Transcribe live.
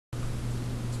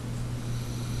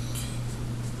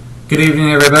Good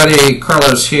evening, everybody.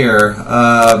 Carlos here.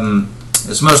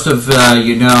 As most of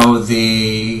you know,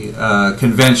 the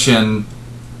convention,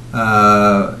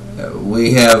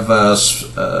 we have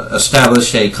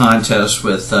established a contest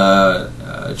with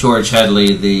George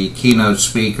Hedley, the keynote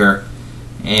speaker.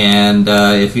 And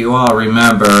if you all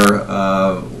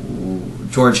remember,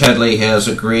 George Hedley has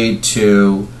agreed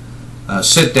to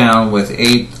sit down with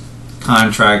 8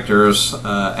 contractors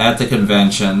at the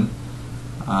convention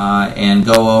and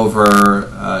go over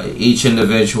each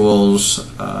individual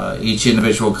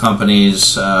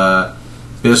company's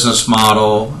business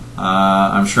model.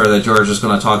 I'm sure that George is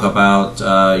going to talk about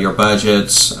your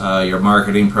budgets, your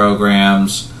marketing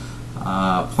programs,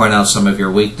 point out some of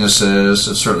your weaknesses,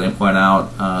 and certainly point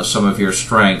out some of your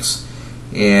strengths.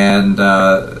 And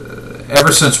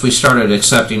ever since we started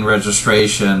accepting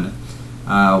registration,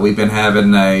 we've been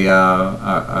having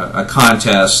a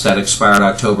contest that expired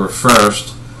October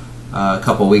 1st, a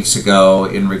couple weeks ago,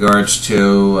 in regards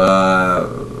to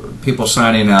people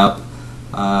signing up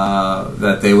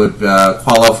that they would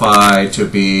qualify to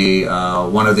be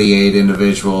one of the 8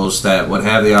 individuals that would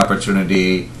have the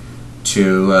opportunity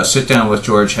to sit down with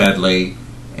George Hedley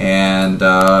and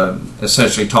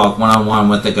essentially talk one-on-one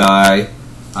with the guy,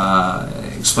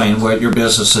 explain what your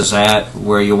business is at,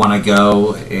 where you want to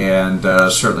go, and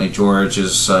certainly George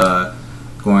is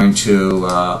going to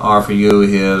offer you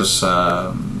his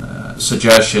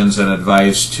suggestions and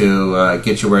advice to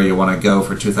get you where you want to go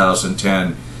for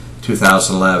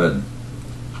 2010-2011.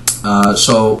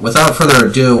 So without further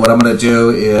ado, what I'm going to do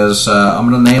is I'm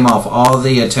going to name off all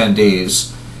the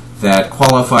attendees that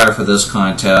qualify for this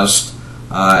contest.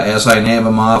 As I name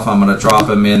them off, I'm going to drop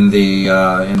them in the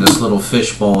in this little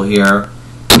fishbowl here,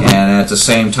 and at the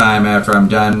same time, after I'm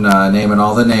done naming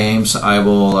all the names, I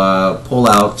will pull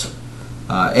out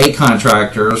 8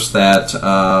 contractors that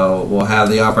will have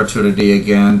the opportunity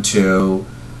again to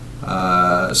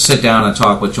sit down and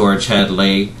talk with George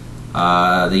Hedley,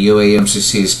 the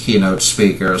UAMCC's keynote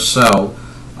speaker. So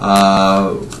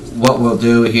what we'll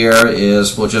do here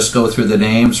is we'll just go through the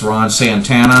names: Ron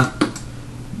Santana,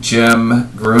 Jim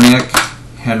Grunick,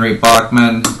 Henry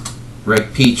Bachman,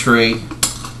 Rick Petrie,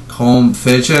 Colm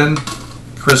Fidgen,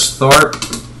 Chris Thorpe,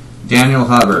 Daniel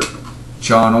Hubbard,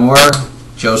 John Orr,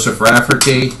 Joseph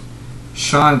Rafferty,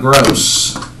 Sean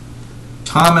Gross,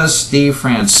 Thomas D.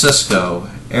 Francisco,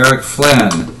 Eric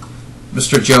Flynn,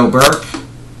 Mr. Joe Burke,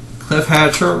 Cliff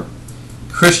Hatcher,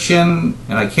 Christian,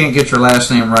 and I can't get your last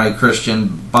name right,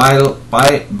 Christian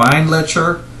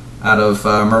Beinlicher out of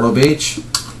Myrtle Beach,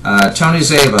 Tony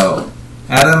Zabo,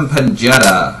 Adam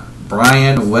Panjetta,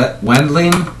 Brian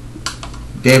Wendling,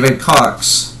 David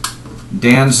Cox,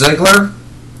 Dan Ziegler,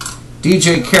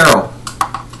 DJ Carroll,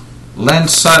 Len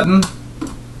Sutton,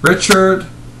 Richard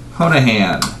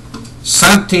Honahan,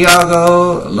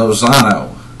 Santiago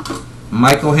Lozano,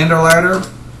 Michael Hinderlader,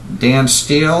 Dan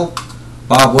Steele,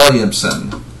 Bob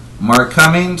Williamson, Mark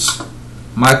Cummings,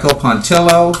 Michael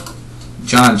Pontillo,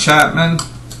 John Chapman,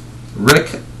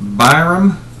 Rick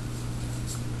Byram,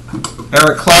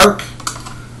 Eric Clark,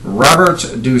 Robert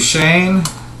Duchesne,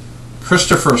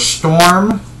 Christopher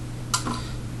Storm,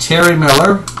 Terry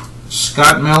Miller,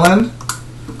 Scott Millen,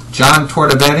 John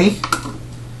Tortobetti,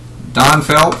 Don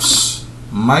Phelps,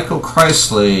 Michael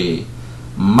Chrysley,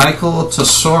 Michael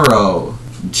Tesoro,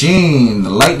 Gene,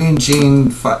 Lightning Gene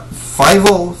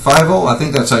Fievel, I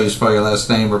think that's how you spell your last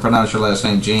name or pronounce your last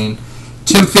name, Gene,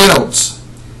 Tim Fields,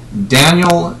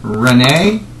 Daniel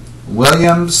Renee,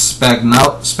 William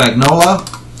Spagnola,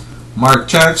 Mark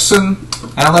Jackson,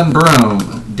 Alan Broom,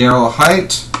 Daryl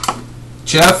Height,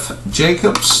 Jeff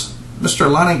Jacobs, Mr.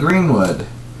 Lonnie Greenwood,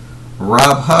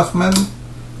 Rob Huffman,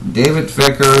 David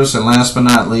Vickers, and last but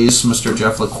not least, Mr.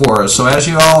 Jeff LaCour. So as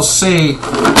you all see,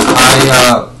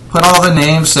 I put all the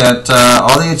names that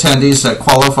all the attendees that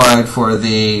qualified for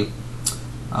the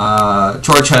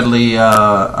George Hedley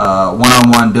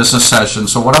one-on-one business session.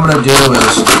 So what I'm going to do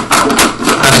is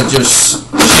kind of just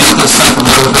shake this up a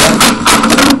little bit,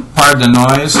 pardon the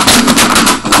noise,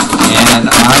 and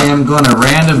I am going to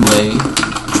randomly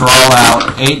draw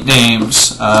out 8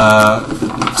 names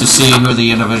to see who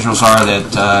the individuals are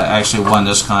that actually won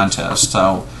this contest.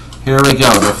 So here we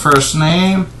go. The first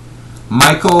name,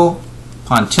 Michael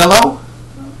Pontillo.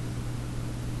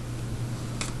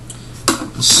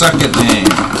 The second name,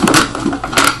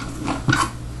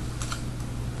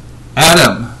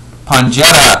 Adam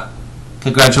Panjetta.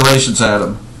 Congratulations,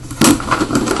 Adam.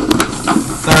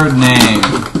 Third name,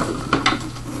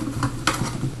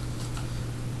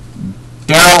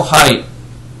 Daryl Height.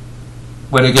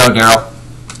 Way to go, Daryl.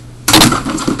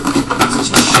 Let's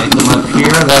just shake them up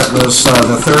here. That was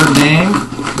the third name.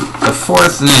 The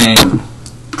fourth name,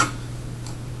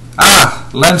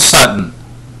 Len Sutton.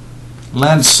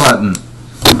 Len Sutton.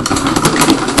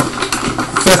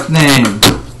 Fifth name,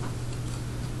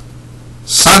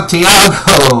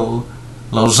 Santiago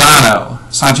Lozano.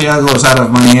 Santiago is out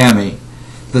of Miami.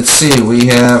 Let's see, we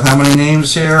have how many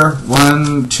names here?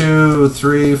 1, 2,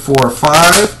 3, 4,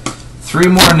 5. 3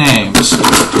 more names.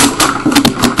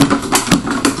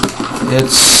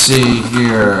 Let's see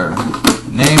here.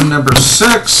 Name number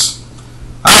 6.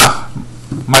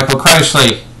 Michael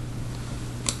Kreisley.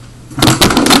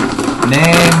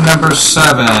 Name number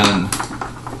 7.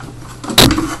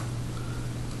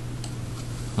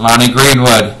 Lonnie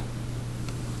Greenwood.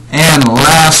 And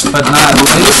last but not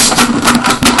least,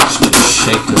 let's just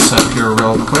shake this up here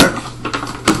real quick.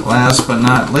 Last but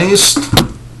not least,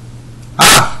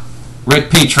 Rick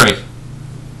Petrie.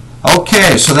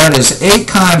 Okay, so that is 8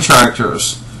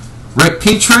 contractors. Rick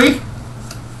Petrie,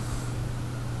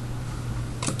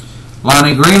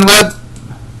 Lonnie Greenwood,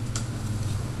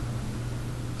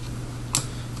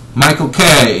 Michael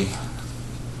K.,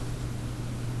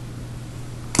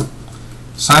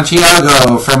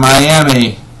 Santiago from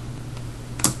Miami,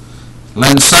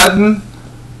 Len Sutton,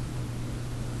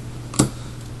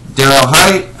 Daryl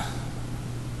Height,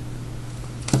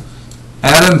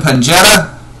 Adam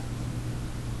Panjetta,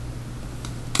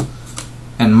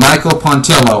 and Michael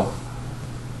Pontillo.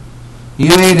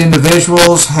 You 8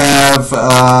 individuals have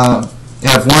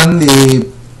won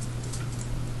the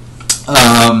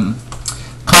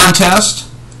contest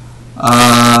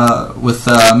with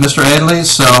Mr. Hedley.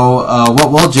 So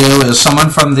what we'll do is someone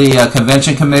from the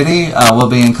convention committee will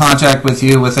be in contact with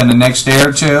you within the next day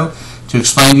or two to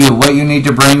explain to you what you need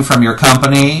to bring from your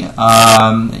company,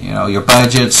 your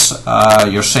budgets,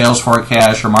 your sales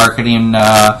forecast, your marketing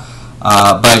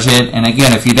budget. And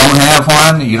again, if you don't have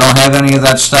one, you don't have any of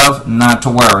that stuff, not to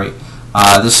worry.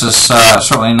 This is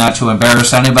certainly not to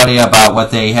embarrass anybody about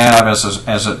what they have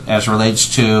as relates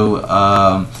to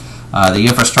the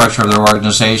infrastructure of their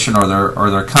organization or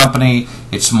their company.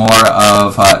 It's more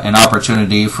of an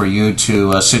opportunity for you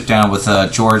to sit down with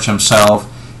George himself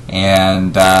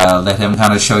and let him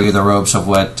kind of show you the ropes of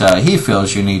what he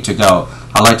feels you need to go.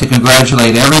 I'd like to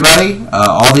congratulate everybody,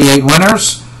 all the 8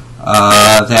 winners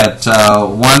that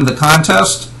won the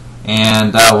contest,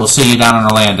 and we'll see you down in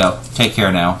Orlando. Take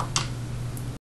care now.